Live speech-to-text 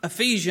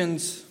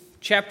Ephesians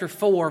chapter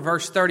 4,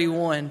 verse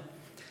 31,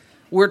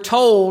 we're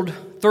told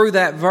through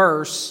that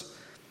verse,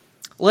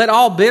 "Let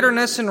all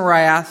bitterness and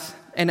wrath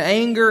and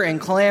anger and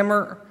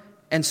clamor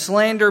and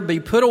slander be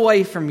put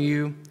away from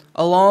you,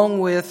 along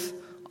with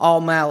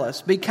all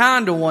malice. Be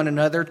kind to one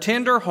another,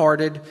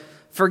 tender-hearted,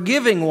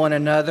 forgiving one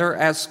another,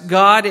 as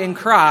God in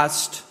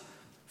Christ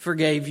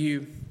forgave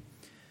you."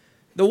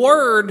 The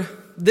word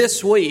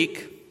this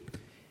week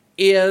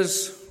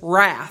is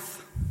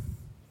wrath.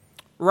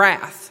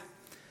 Wrath.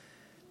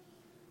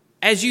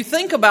 As you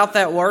think about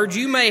that word,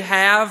 you may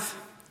have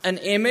an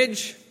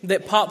image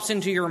that pops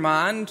into your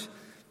mind,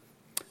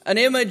 an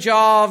image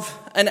of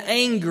an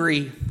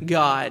angry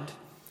God,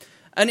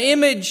 an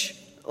image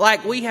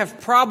like we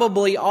have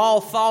probably all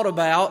thought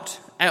about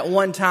at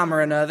one time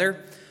or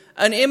another,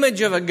 an image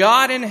of a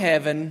God in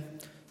heaven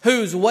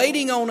who's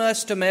waiting on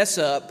us to mess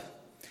up.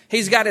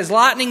 He's got his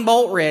lightning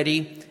bolt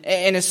ready,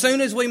 and as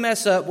soon as we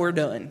mess up, we're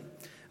done.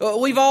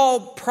 We've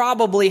all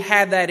probably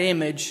had that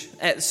image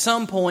at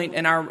some point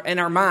in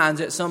our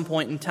minds at some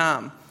point in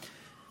time.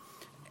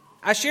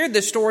 I shared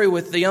this story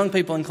with the young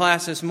people in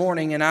class this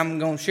morning, and I'm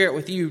going to share it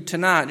with you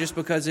tonight just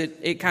because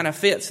it kind of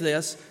fits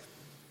this.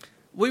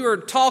 We were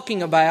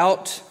talking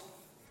about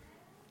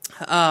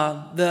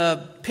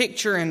the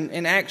picture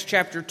in Acts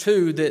chapter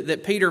 2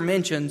 that Peter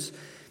mentions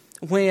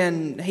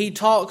when he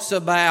talks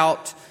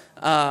about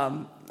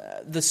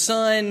the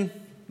sun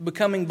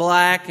becoming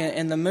black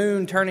and the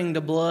moon turning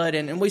to blood.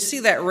 And we see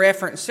that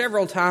reference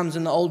several times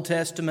in the Old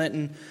Testament.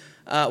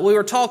 And we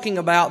were talking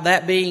about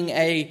that being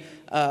a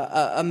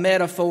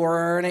metaphor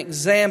or an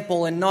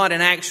example and not an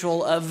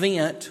actual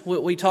event.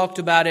 We talked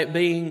about it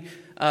being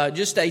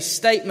just a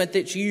statement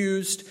that's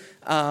used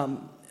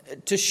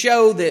to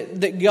show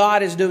that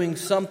God is doing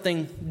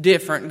something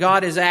different.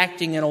 God is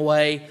acting in a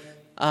way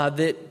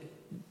that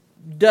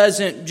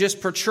doesn't just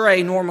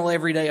portray normal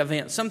everyday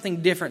events. Something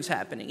different's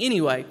happening.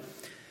 Anyway,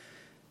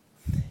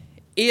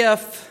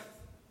 if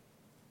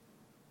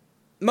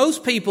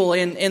most people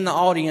in the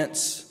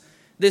audience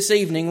this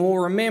evening will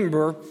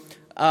remember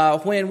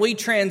when we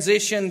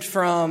transitioned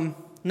from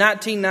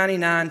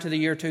 1999 to the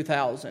year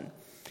 2000,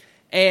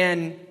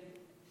 and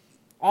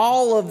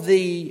all of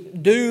the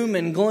doom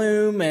and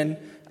gloom and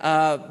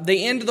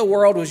the end of the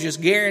world was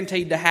just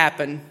guaranteed to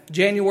happen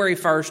January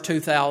 1st,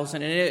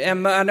 2000.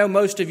 And I know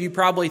most of you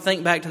probably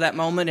think back to that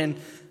moment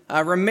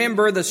and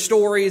remember the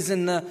stories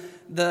and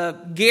the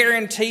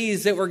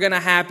guarantees that were going to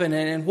happen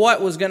and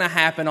what was going to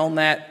happen on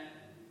that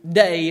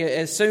day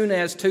as soon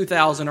as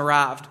 2000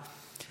 arrived.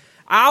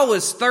 I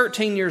was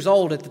 13 years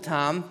old at the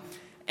time,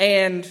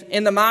 and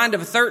in the mind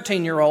of a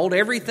 13-year-old,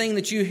 everything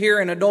that you hear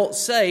an adult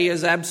say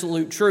is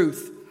absolute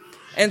truth.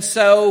 And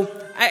so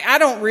I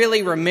don't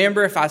really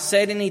remember if I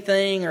said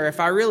anything or if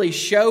I really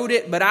showed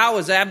it, but I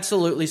was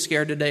absolutely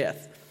scared to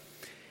death.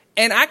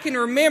 And I can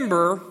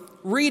remember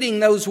reading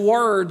those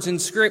words in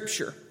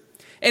Scripture.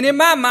 And in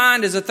my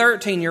mind as a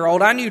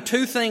 13-year-old, I knew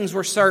two things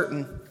were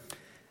certain.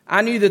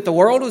 I knew that the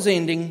world was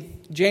ending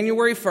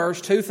January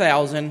 1st,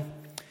 2000,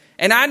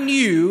 and I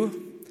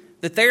knew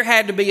that there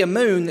had to be a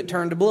moon that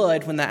turned to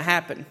blood when that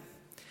happened.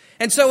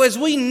 And so as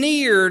we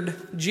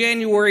neared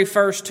January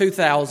 1st,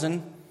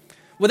 2000,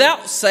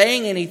 without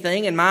saying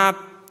anything in my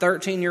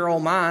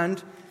 13-year-old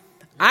mind,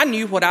 I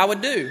knew what I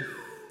would do.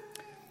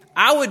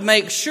 I would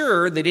make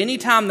sure that any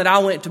time that I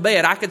went to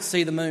bed, I could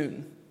see the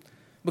moon.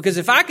 Because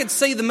if I could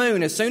see the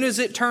moon as soon as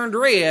it turned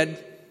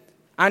red,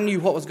 I knew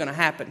what was going to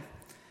happen.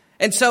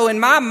 And so in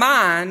my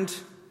mind,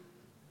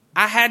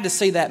 I had to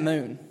see that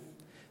moon.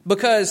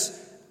 Because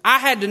I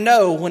had to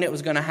know when it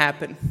was going to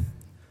happen.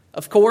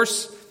 Of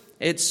course,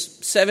 it's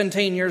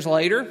 17 years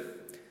later.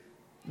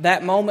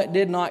 That moment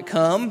did not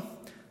come.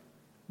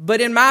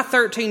 But in my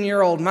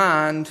 13-year-old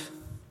mind,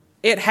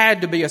 it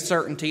had to be a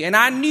certainty. And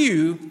I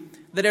knew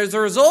that as a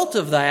result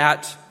of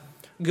that,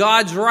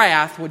 God's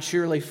wrath would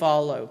surely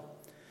follow.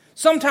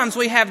 Sometimes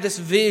we have this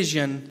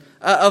vision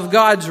of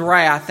God's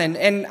wrath,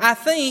 and I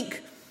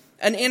think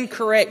an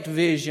incorrect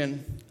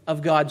vision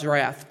of God's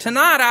wrath.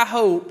 Tonight, I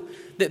hope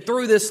that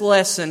through this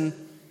lesson,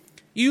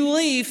 you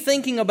leave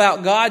thinking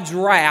about God's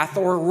wrath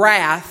or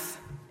wrath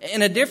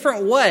in a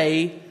different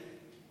way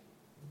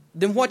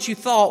than what you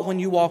thought when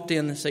you walked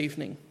in this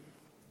evening.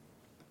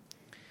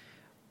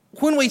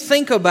 When we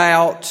think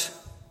about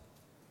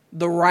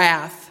the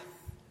wrath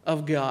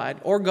of God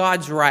or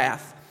God's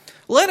wrath,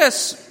 let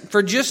us,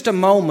 for just a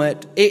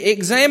moment,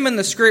 examine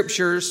the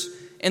Scriptures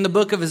in the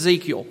book of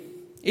Ezekiel.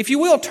 If you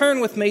will, turn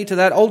with me to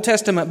that Old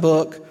Testament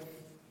book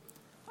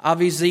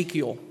of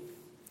Ezekiel.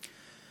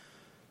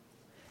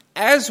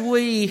 As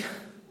we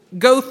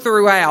go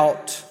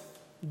throughout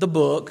the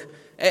book,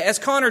 as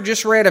Connor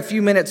just read a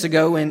few minutes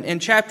ago in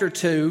chapter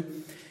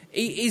 2,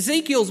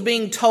 Ezekiel's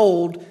being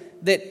told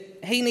that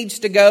he needs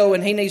to go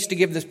and he needs to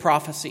give this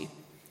prophecy.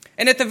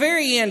 And at the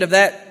very end of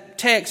that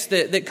text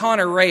that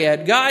Connor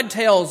read, God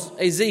tells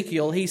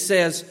Ezekiel, he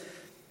says,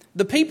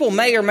 the people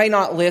may or may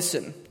not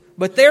listen,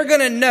 but they're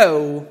going to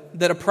know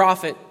that a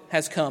prophet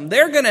has come.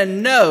 They're going to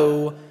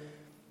know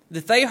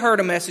that they heard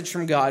a message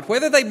from God.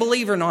 Whether they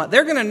believe or not,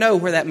 they're going to know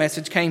where that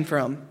message came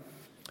from.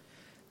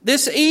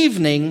 This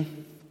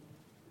evening,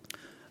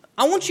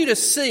 I want you to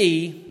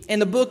see in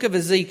the book of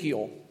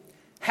Ezekiel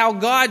how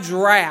God's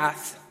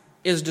wrath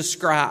is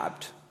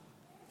described.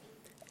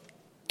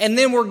 And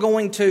then we're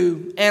going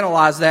to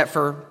analyze that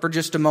for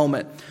just a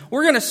moment.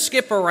 We're going to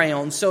skip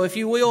around. So if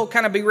you will,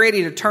 kind of be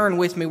ready to turn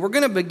with me. We're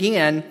going to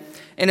begin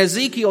in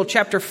Ezekiel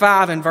chapter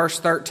 5 and verse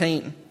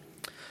 13.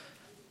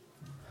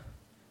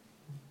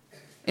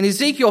 In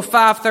Ezekiel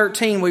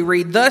 5:13 we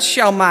read, "Thus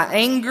shall my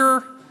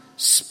anger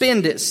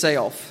spend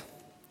itself."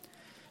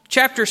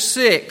 Chapter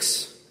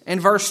 6 and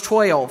verse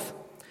 12.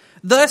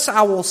 "Thus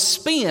I will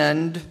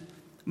spend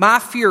my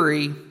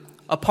fury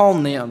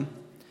upon them."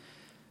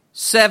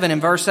 7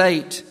 and verse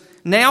 8.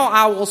 "Now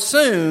I will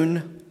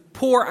soon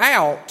pour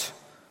out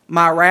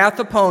my wrath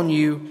upon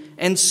you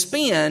and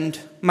spend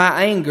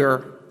my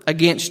anger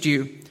against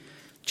you."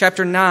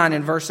 Chapter 9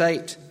 and verse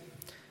 8.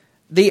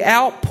 The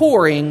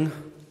outpouring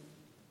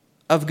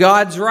of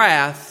God's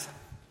wrath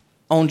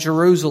on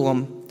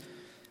Jerusalem.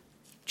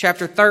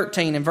 Chapter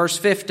 13 and verse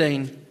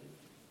 15.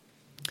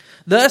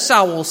 "Thus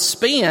I will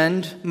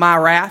spend my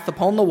wrath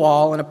upon the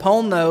wall and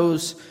upon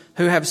those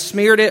who have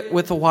smeared it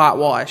with the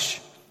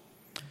whitewash."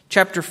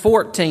 Chapter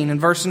 14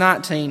 and verse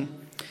 19.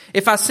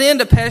 "If I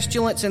send a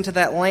pestilence into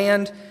that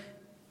land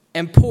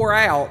and pour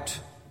out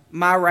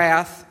my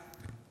wrath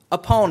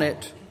upon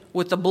it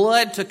with the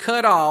blood to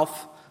cut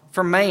off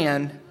for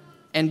man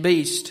and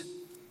beast."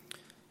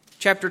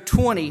 Chapter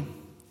 20.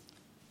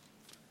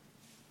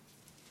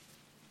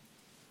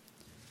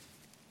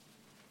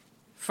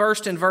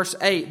 First in verse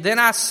 8. "Then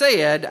I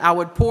said I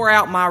would pour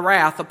out my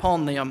wrath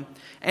upon them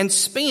and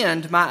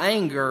spend my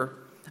anger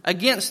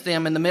against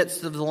them in the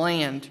midst of the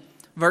land."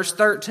 Verse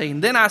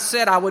 13. "Then I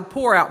said I would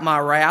pour out my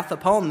wrath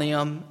upon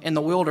them in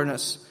the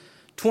wilderness."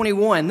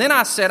 21. "Then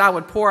I said I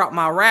would pour out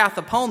my wrath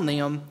upon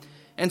them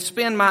and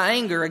spend my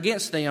anger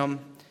against them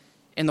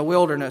in the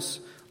wilderness."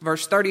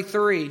 Verse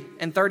 33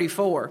 and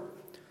 34.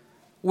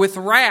 "With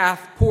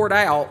wrath poured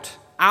out,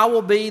 I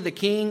will be the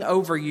king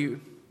over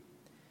you,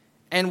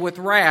 and with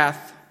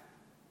wrath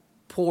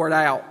poured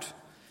out."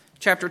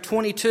 Chapter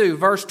 22,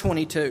 verse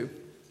 22.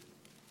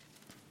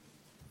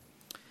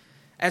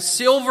 "As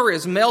silver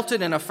is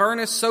melted in a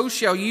furnace, so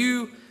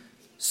you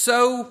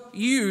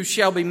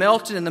shall be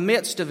melted in the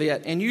midst of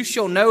it, and you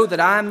shall know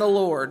that I am the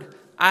Lord.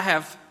 I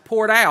have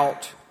poured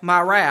out my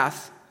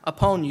wrath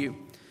upon you."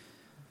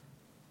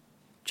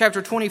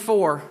 Chapter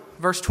 24,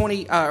 verse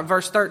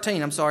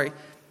 13,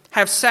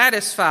 "Have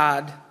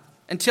satisfied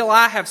until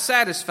I have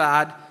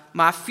satisfied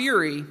my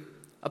fury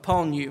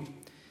upon you."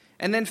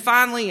 And then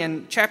finally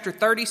in chapter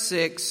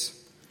 36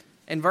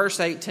 and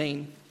verse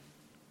 18.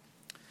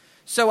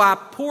 "So I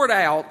poured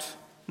out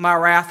my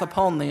wrath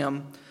upon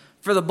them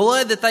for the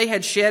blood that they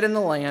had shed in the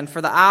land,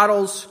 for the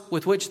idols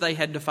with which they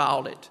had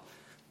defiled it."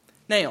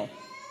 Now,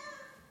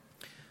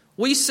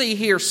 we see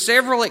here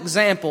several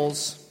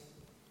examples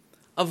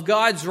of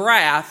God's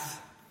wrath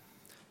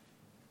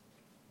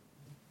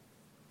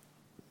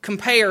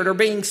compared or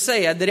being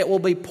said that it will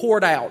be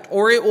poured out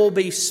or it will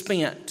be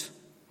spent.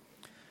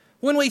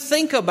 When we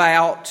think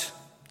about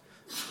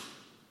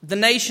the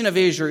nation of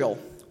Israel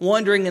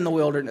wandering in the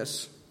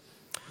wilderness,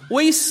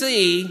 we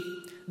see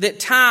that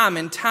time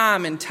and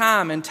time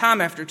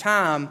after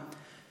time,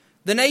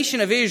 the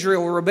nation of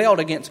Israel rebelled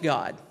against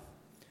God.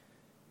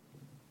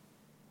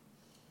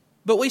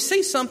 But we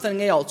see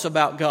something else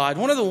about God.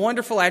 One of the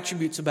wonderful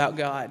attributes about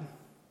God.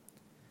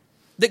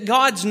 That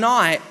God's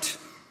not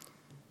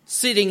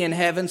sitting in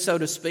heaven, so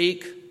to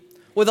speak,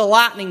 with a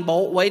lightning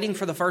bolt waiting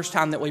for the first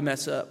time that we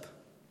mess up.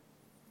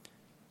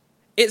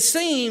 It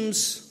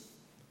seems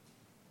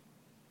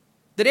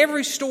that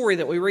every story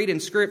that we read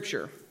in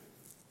Scripture,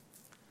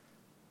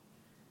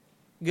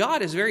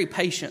 God is very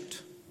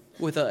patient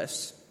with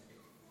us.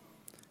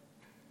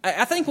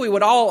 I think we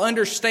would all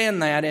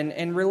understand that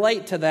and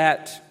relate to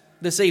that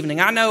this evening.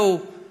 I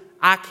know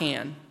I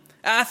can.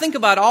 I think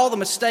about all the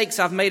mistakes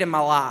I've made in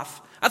my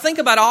life. I think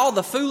about all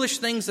the foolish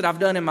things that I've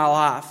done in my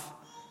life.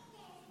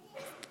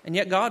 And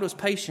yet God was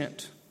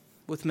patient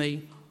with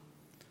me.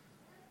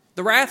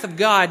 The wrath of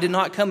God did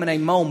not come in a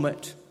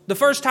moment. The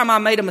first time I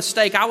made a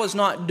mistake, I was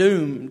not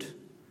doomed.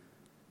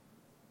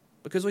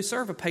 Because we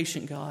serve a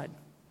patient God.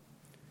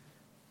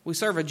 We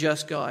serve a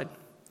just God.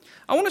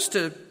 I want us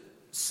to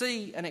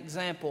see an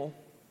example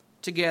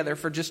together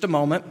for just a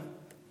moment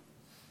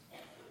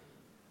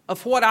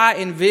of what I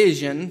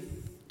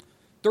envision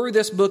through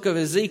this book of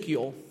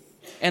Ezekiel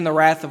and the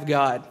wrath of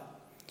God.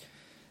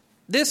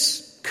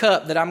 This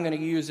cup that I'm going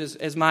to use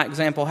as my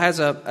example has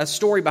a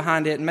story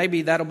behind it, and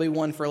maybe that'll be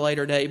one for a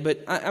later day,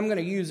 but I'm going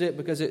to use it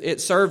because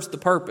it serves the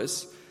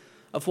purpose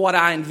of what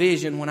I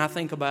envision when I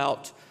think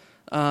about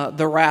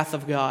the wrath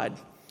of God.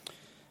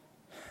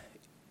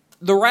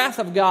 The wrath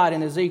of God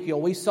in Ezekiel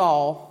we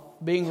saw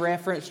being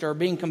referenced or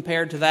being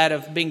compared to that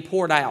of being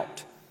poured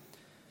out.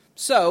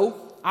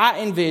 So I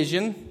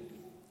envision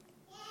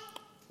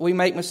we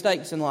make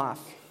mistakes in life.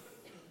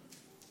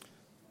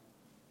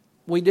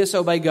 We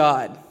disobey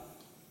God.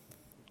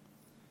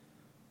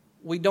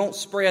 We don't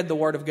spread the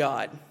word of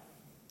God.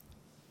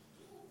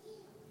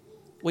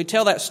 We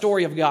tell that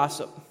story of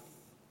gossip.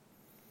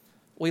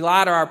 We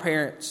lie to our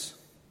parents.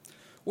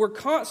 We're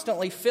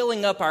constantly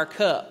filling up our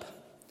cup.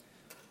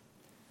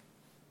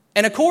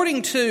 And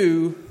according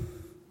to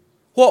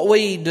what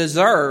we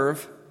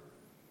deserve,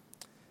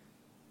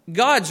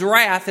 God's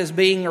wrath is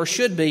being, or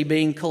should be,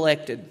 being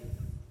collected.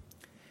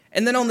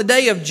 And then on the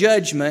day of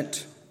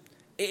judgment,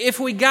 if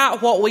we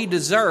got what we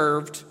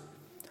deserved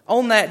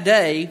on that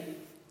day,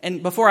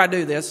 and before I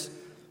do this,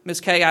 Miss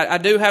Kay, I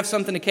do have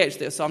something to catch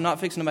this, so I'm not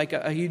fixing to make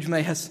a huge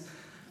mess.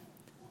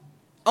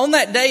 On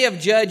that day of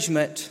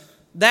judgment,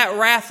 that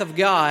wrath of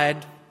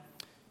God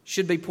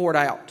should be poured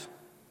out.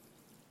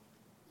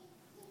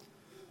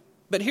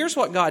 But here's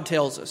what God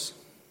tells us.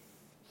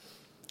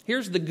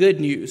 Here's the good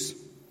news.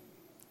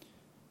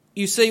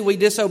 You see, we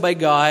disobey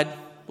God.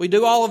 We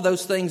do all of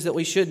those things that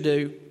we should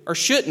do or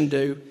shouldn't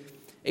do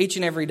each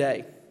and every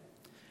day.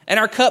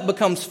 And our cup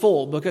becomes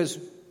full because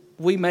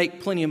we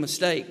make plenty of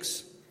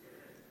mistakes.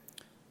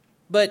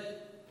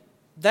 But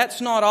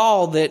that's not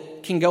all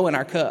that can go in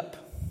our cup.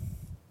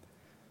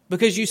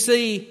 Because you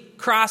see,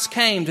 Christ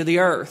came to the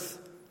earth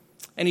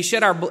and He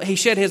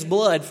shed His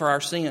blood for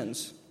our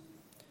sins.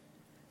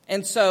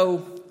 And so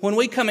when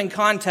we come in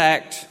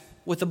contact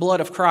with the blood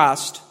of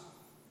Christ,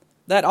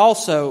 that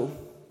also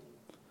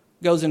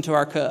goes into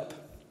our cup.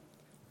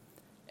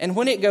 And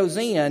when it goes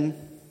in,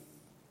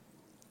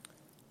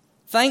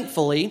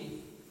 thankfully,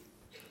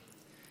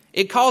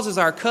 it causes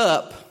our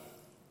cup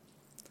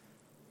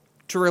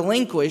to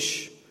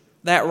relinquish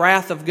that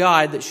wrath of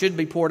God that should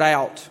be poured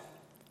out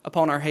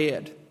upon our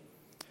head.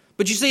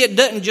 But you see, it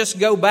doesn't just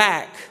go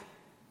back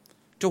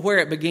to where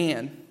it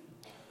began.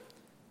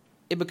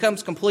 It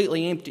becomes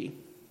completely empty.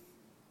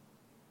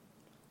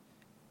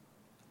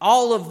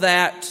 All of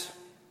that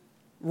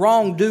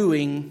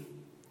wrongdoing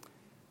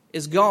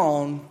is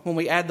gone when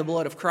we add the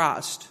blood of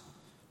Christ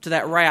to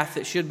that wrath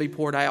that should be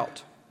poured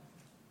out.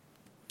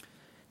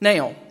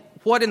 Now,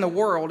 what in the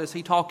world is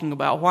he talking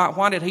about?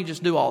 Why did he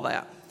just do all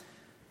that?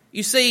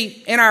 You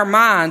see, in our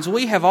minds, I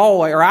have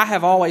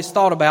always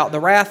thought about the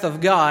wrath of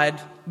God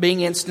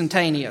being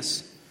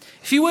instantaneous.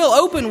 If you will,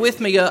 open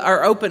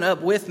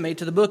up with me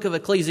to the book of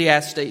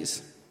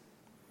Ecclesiastes.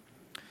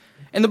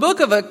 In the book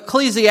of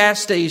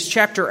Ecclesiastes,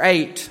 chapter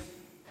 8,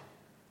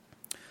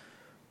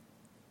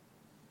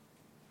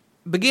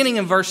 beginning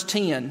in verse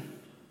 10,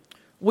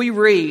 we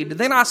read,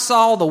 "Then I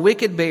saw the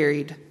wicked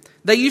buried.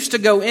 They used to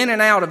go in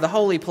and out of the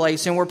holy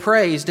place and were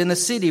praised in the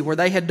city where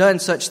they had done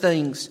such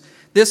things.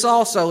 This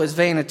also is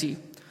vanity,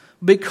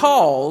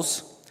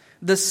 because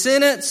the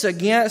sentence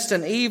against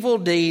an evil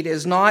deed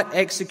is not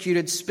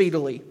executed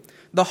speedily.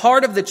 The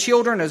heart of the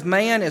children of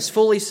man is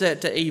fully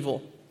set to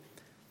evil."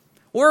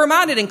 We're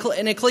reminded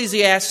in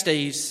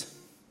Ecclesiastes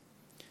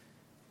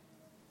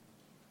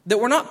that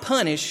we're not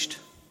punished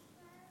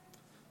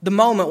the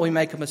moment we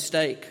make a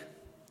mistake,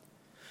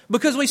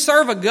 because we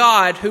serve a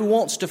God who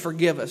wants to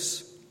forgive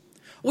us.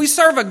 We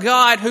serve a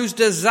God whose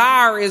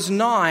desire is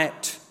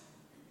not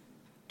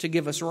to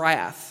give us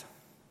wrath,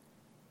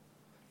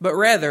 but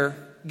rather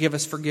give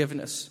us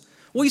forgiveness.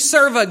 We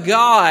serve a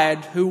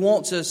God who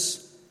wants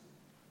us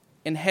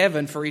in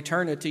heaven for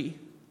eternity,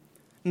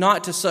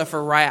 not to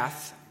suffer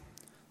wrath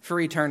for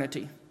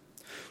eternity.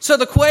 So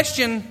the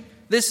question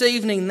this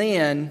evening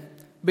then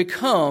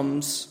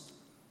becomes,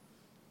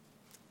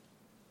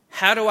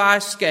 how do I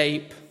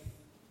escape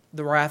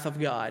the wrath of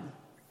God?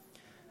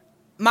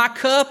 My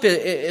cup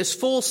is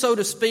full, so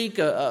to speak,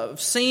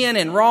 of sin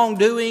and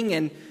wrongdoing,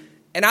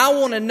 and I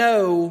want to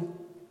know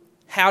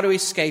how to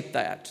escape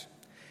that.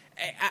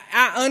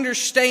 I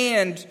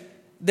understand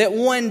that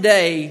one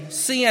day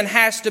sin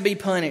has to be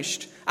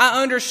punished.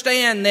 I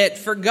understand that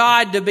for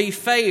God to be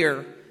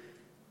fair,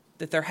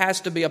 that there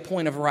has to be a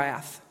point of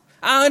wrath.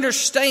 I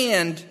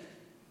understand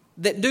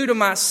that due to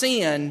my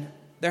sin,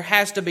 there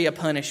has to be a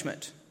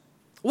punishment.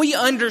 We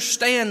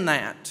understand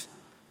that.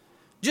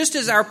 Just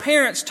as our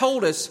parents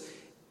told us,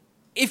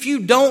 if you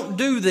don't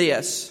do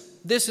this,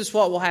 this is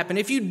what will happen.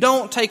 If you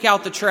don't take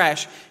out the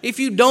trash, if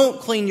you don't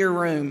clean your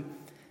room,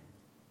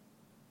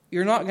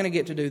 you're not going to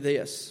get to do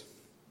this.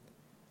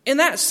 In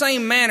that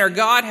same manner,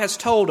 God has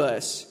told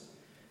us,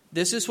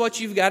 this is what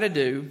you've got to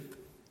do.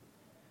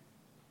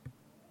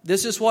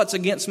 This is what's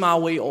against my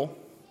will.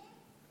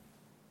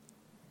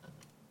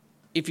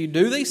 If you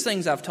do these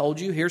things I've told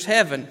you, here's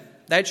heaven.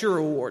 That's your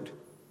reward.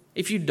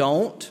 If you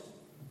don't,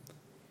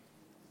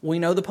 we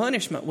know the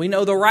punishment. We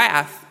know the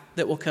wrath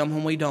that will come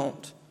when we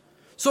don't.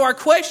 So our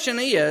question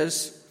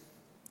is,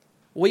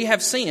 we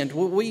have sinned.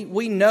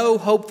 We know,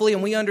 hopefully,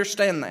 and we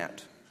understand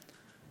that.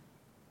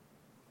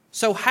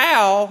 So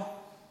how,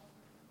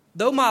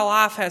 though my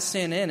life has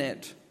sin in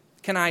it,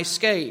 can I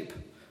escape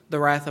the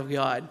wrath of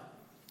God?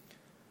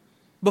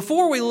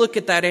 Before we look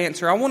at that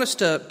answer, I want us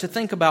to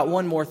think about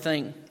one more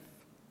thing.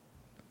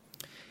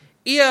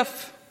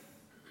 If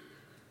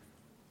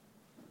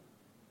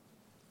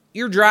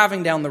you're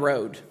driving down the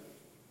road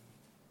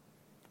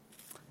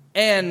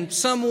and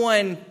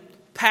someone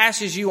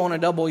passes you on a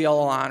double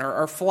yellow line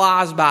or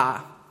flies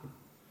by,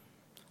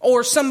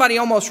 or somebody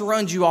almost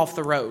runs you off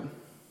the road,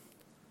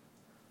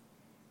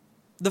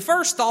 the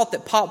first thought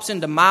that pops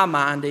into my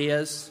mind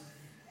is,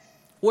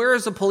 Where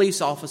is a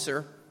police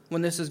officer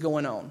when this is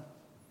going on?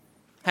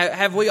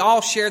 Have we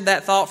all shared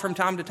that thought from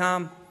time to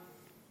time?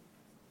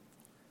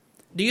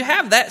 Do you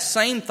have that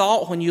same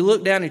thought when you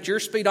look down at your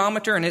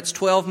speedometer and it's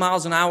 12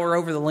 miles an hour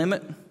over the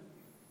limit?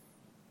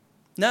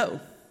 No.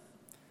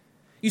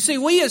 You see,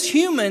 we as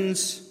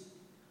humans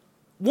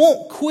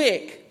want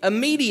quick,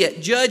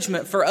 immediate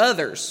judgment for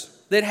others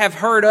that have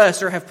hurt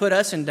us or have put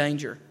us in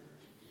danger.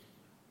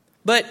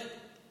 But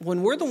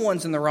when we're the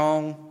ones in the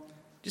wrong,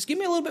 just give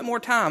me a little bit more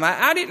time.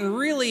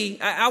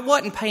 I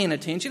wasn't paying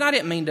attention. I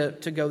didn't mean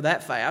to go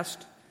that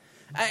fast.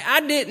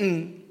 I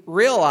didn't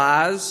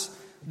realize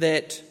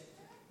that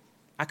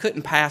I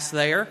couldn't pass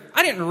there.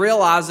 I didn't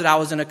realize that I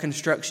was in a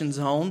construction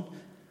zone.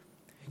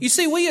 You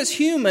see, we as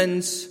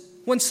humans,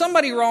 when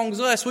somebody wrongs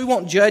us, we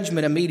want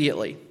judgment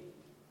immediately.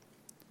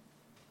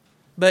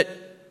 But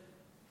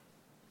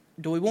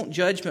do we want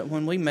judgment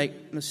when we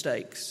make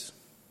mistakes?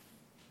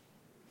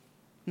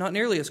 Not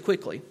nearly as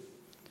quickly.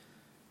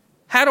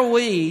 How do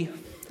we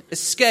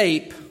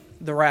escape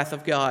the wrath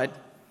of God?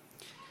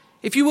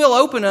 If you will,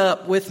 open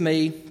up with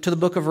me to the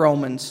book of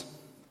Romans.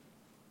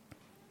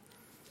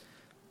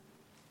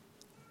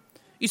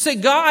 You see,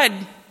 God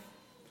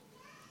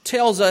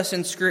tells us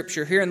in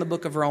Scripture, here in the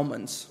book of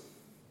Romans,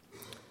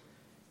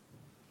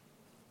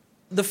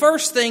 the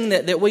first thing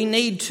that we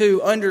need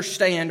to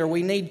understand or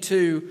we need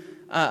to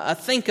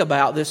think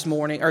about this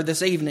morning or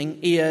this evening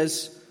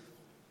is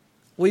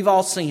we've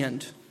all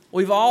sinned.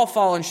 We've all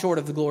fallen short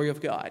of the glory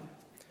of God.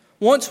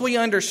 Once we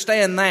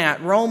understand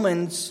that,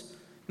 Romans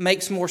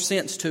makes more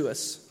sense to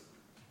us.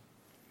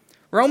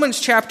 Romans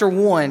chapter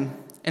 1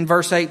 and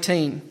verse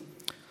 18.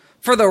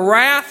 For the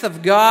wrath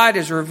of God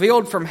is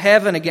revealed from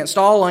heaven against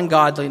all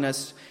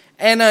ungodliness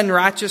and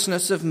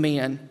unrighteousness of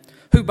men,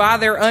 who by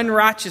their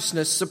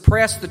unrighteousness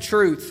suppress the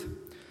truth.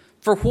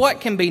 For what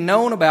can be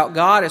known about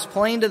God is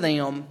plain to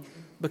them,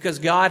 because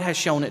God has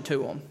shown it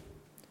to them.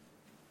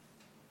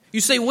 You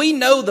see, we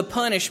know the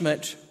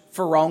punishment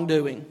for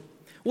wrongdoing.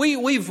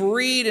 We've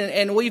read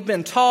and we've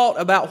been taught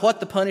about what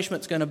the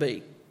punishment's going to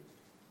be.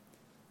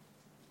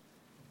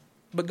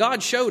 But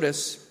God showed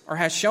us, or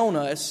has shown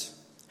us,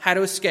 how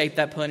to escape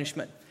that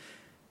punishment.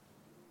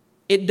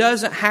 It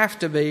doesn't have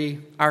to be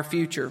our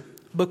future,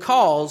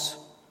 because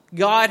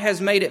God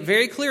has made it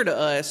very clear to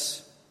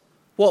us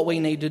what we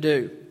need to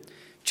do.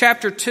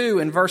 Chapter 2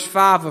 and verse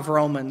 5 of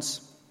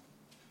Romans.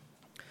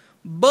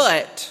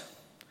 But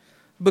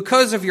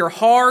because of your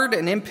hard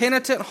and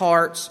impenitent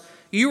hearts,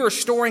 you are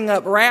storing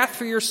up wrath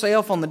for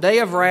yourself on the day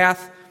of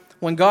wrath,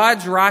 when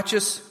God's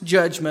righteous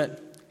judgment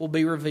will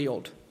be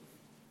revealed.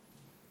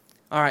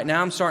 All right,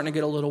 now I'm starting to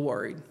get a little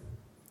worried.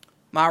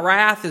 My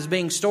wrath is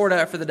being stored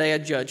up for the day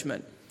of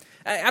judgment.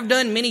 I've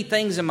done many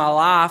things in my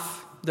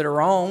life that are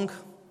wrong,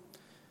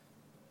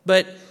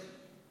 but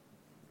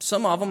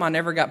some of them I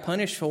never got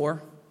punished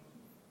for.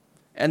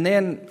 And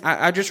then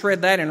I just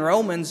read that in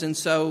Romans, and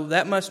so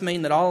that must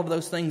mean that all of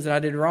those things that I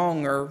did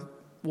wrong are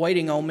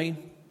waiting on me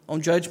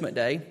on Judgment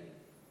Day.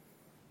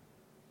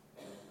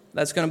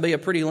 That's going to be a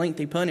pretty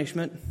lengthy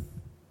punishment,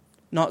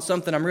 not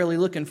something I'm really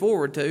looking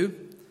forward to.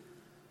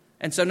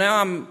 And so now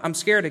I'm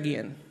scared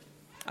again.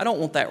 I don't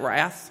want that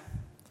wrath.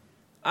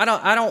 I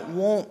don't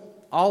want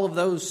all of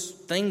those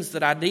things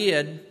that I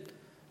did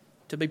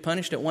to be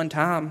punished at one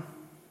time.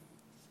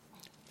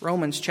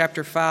 Romans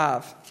chapter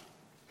 5,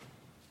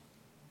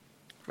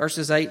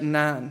 verses 8 and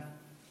 9.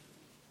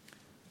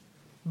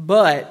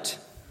 But,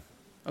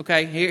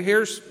 okay,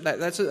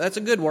 that's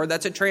a good word.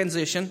 That's a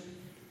transition.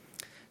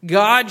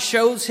 God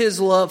shows His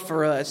love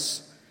for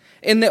us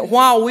in that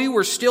while we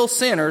were still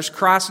sinners,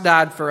 Christ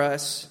died for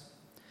us.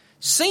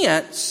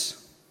 Since,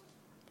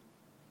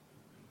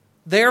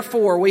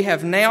 therefore, we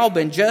have now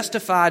been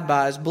justified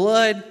by His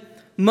blood,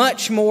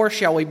 much more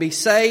shall we be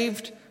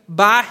saved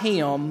by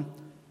Him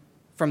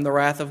from the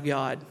wrath of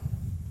God.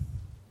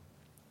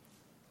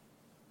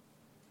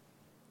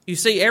 You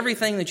see,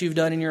 everything that you've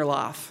done in your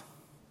life,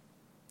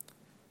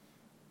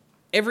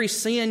 every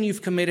sin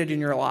you've committed in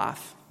your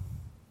life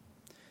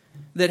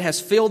that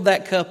has filled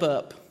that cup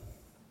up,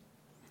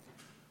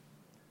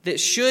 that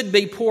should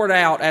be poured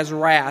out as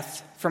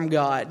wrath from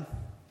God.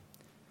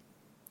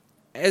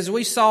 As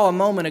we saw a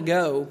moment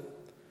ago,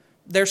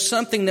 there's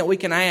something that we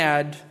can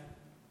add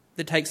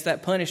that takes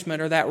that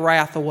punishment or that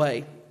wrath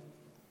away.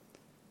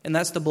 And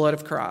that's the blood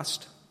of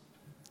Christ.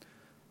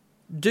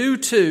 Due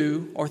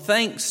to, or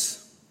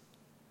thanks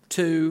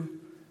to,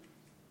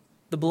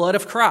 the blood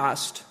of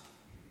Christ,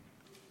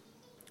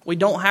 we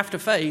don't have to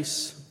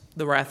face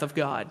the wrath of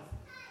God.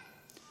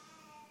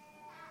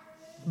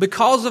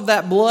 Because of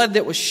that blood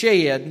that was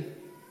shed,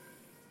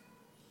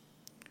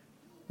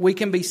 we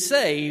can be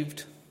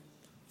saved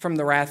from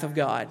the wrath of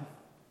God.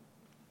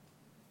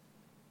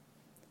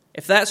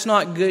 If that's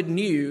not good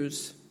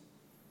news,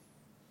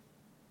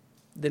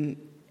 then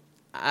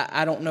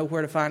I don't know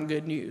where to find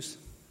good news.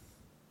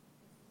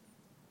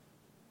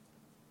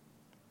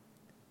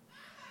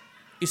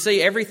 You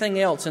see, everything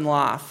else in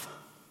life,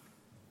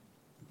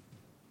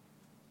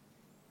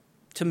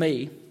 to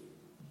me,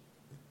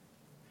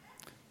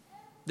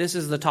 this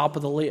is the top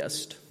of the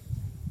list.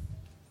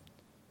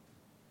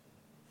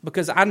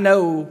 because I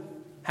know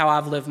how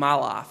I've lived my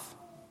life.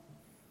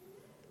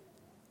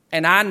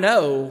 And I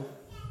know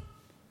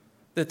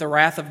that the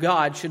wrath of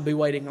God should be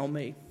waiting on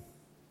me.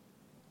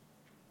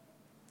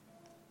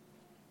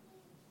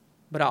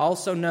 But I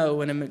also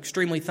know and am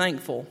extremely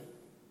thankful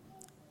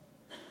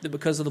that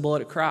because of the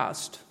blood of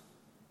Christ,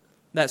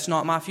 that's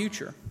not my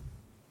future.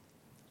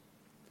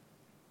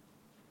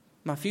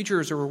 My future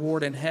is a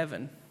reward in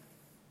heaven,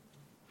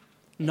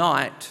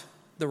 not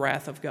the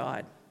wrath of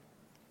God.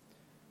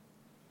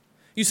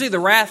 You see, the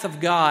wrath of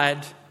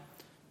God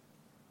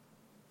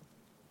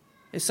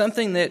is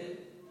something that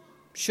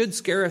should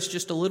scare us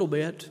just a little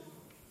bit,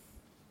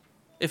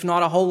 if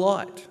not a whole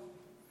lot.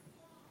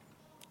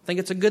 I think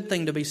it's a good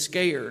thing to be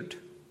scared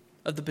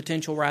of the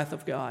potential wrath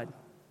of God.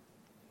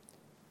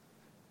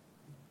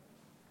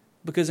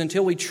 Because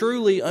until we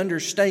truly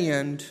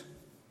understand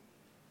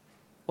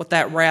what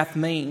that wrath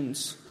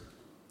means,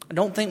 I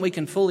don't think we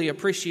can fully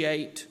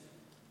appreciate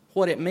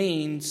what it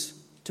means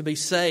to be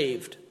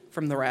saved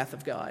from the wrath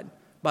of God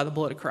by the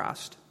blood of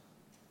Christ.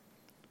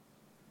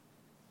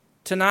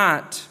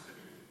 Tonight,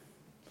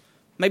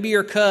 maybe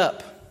your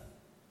cup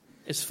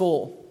is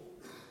full.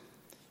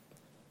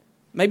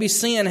 Maybe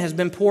sin has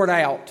been poured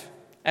out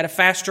at a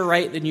faster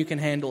rate than you can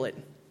handle it.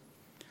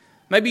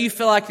 Maybe you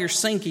feel like you're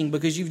sinking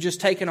because you've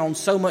just taken on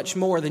so much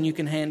more than you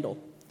can handle.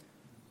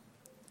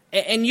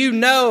 And you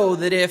know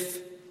that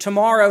if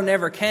tomorrow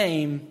never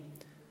came,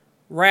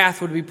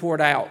 wrath would be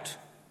poured out.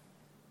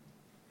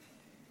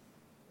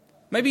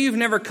 Maybe you've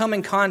never come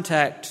in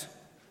contact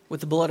with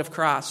the blood of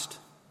Christ.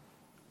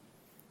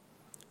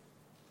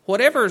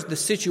 Whatever the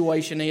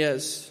situation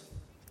is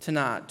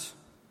tonight,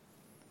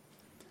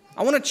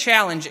 I want to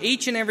challenge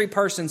each and every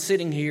person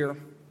sitting here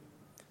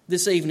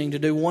this evening to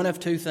do one of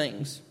two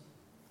things.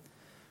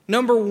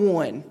 Number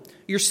one,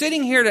 you're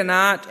sitting here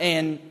tonight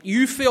and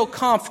you feel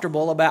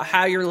comfortable about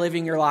how you're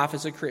living your life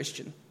as a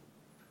Christian.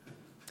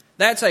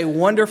 That's a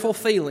wonderful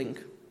feeling.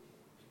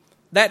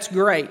 That's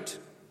great.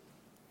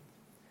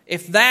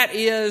 If that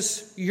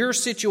is your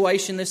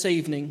situation this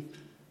evening,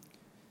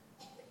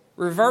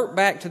 revert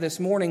back to this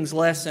morning's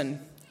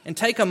lesson and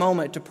take a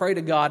moment to pray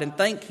to God and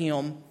thank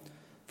Him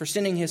for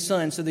sending His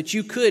Son so that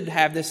you could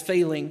have this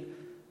feeling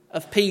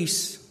of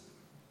peace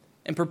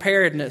and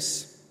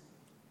preparedness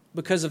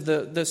because of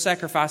the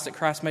sacrifice that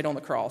Christ made on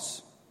the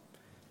cross.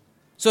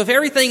 So if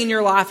everything in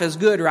your life is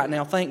good right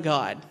now, thank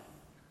God.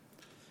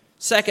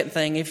 Second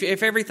thing,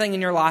 if everything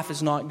in your life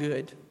is not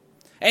good,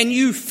 and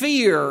you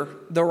fear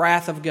the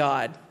wrath of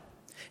God,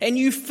 and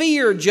you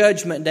fear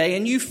Judgment Day,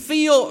 and you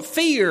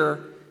fear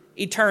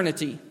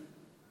eternity,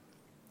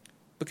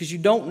 because you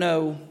don't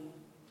know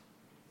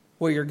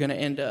where you're going to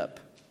end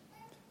up.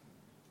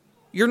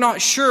 You're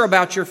not sure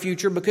about your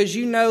future because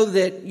you know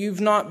that you've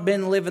not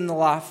been living the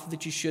life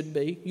that you should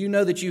be. You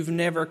know that you've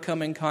never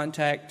come in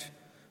contact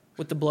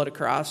with the blood of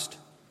Christ.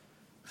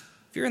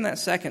 If you're in that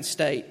second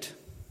state,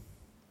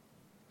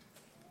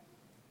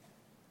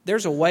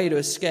 there's a way to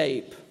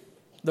escape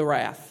the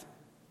wrath.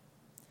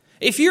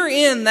 If you're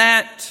in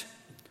that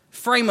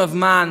frame of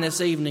mind this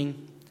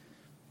evening,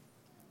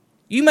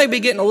 you may be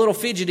getting a little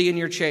fidgety in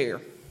your chair.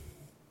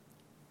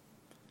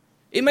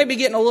 It may be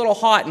getting a little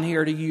hot in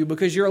here to you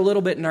because you're a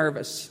little bit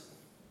nervous.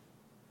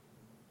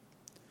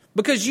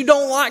 Because you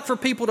don't like for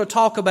people to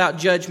talk about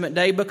Judgment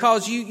Day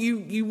because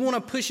you want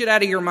to push it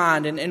out of your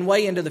mind and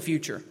way into the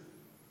future.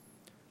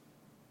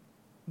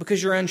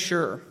 Because you're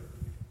unsure.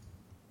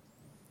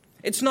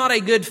 It's not a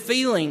good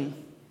feeling.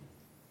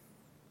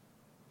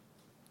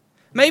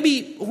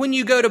 Maybe when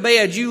you go to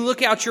bed, you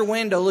look out your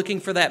window looking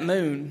for that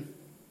moon.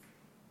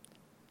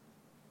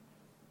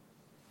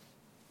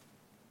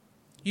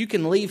 You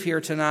can leave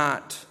here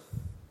tonight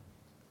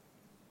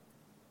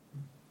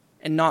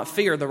and not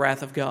fear the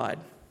wrath of God.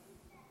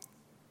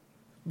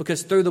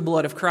 Because through the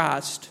blood of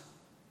Christ,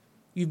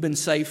 you've been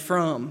saved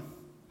from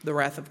the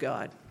wrath of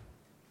God.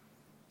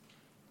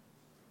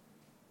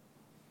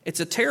 It's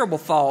a terrible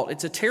thought.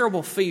 It's a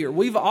terrible fear.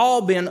 We've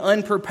all been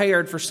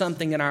unprepared for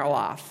something in our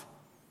life.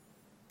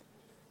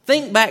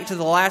 Think back to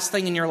the last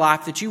thing in your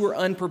life that you were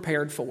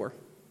unprepared for.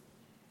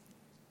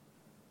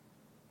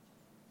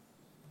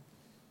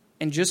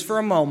 And just for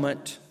a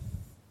moment,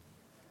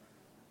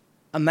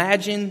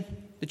 imagine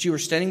that you were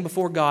standing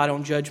before God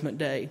on Judgment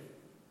Day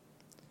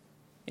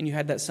and you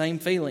had that same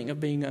feeling of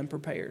being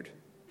unprepared.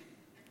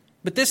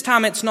 But this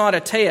time it's not a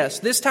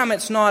test. This time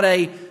it's not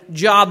a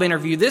job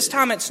interview. This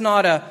time it's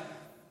not a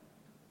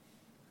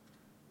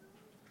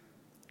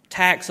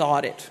tax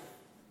audit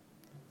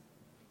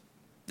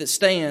that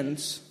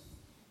stands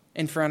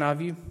in front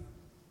of you.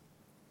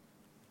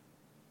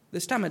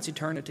 This time it's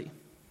eternity.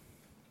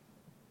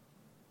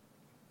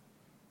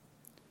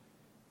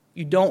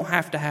 You don't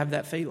have to have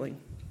that feeling.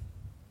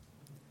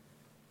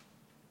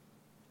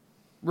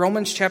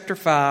 Romans chapter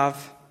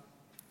 5,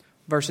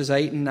 verses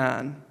 8 and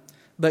 9.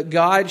 But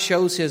God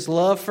shows His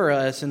love for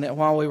us in that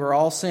while we were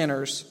all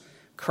sinners,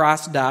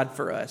 Christ died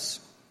for us.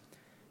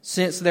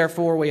 Since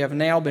therefore we have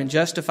now been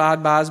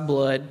justified by His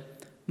blood,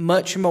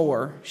 much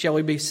more shall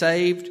we be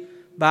saved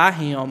by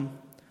Him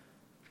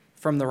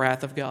from the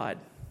wrath of God.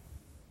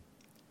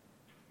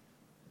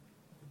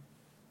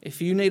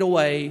 If you need a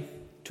way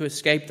to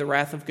escape the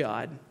wrath of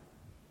God,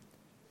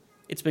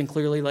 it's been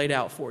clearly laid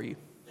out for you.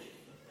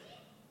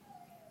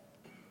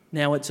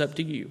 Now it's up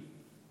to you.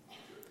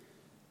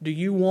 Do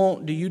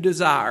you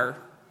desire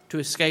to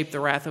escape the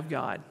wrath of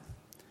God?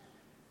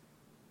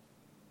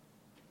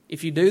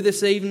 If you do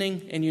this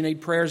evening and you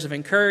need prayers of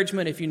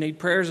encouragement, if you need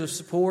prayers of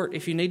support,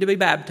 if you need to be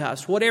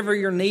baptized, whatever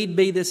your need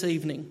be this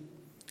evening,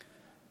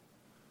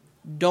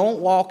 don't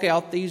walk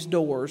out these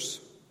doors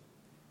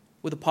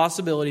with a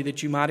possibility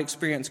that you might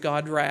experience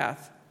God's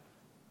wrath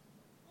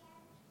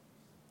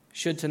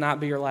should tonight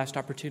be your last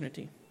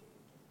opportunity.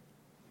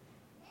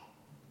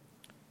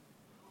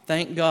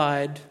 Thank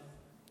God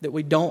that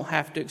we don't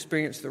have to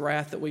experience the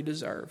wrath that we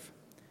deserve.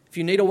 If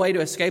you need a way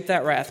to escape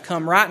that wrath,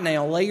 come right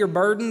now. Lay your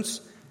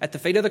burdens at the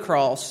feet of the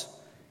cross.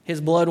 His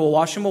blood will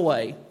wash them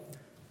away.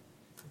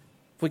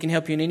 If we can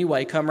help you in any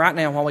way, come right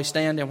now while we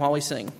stand and while we sing.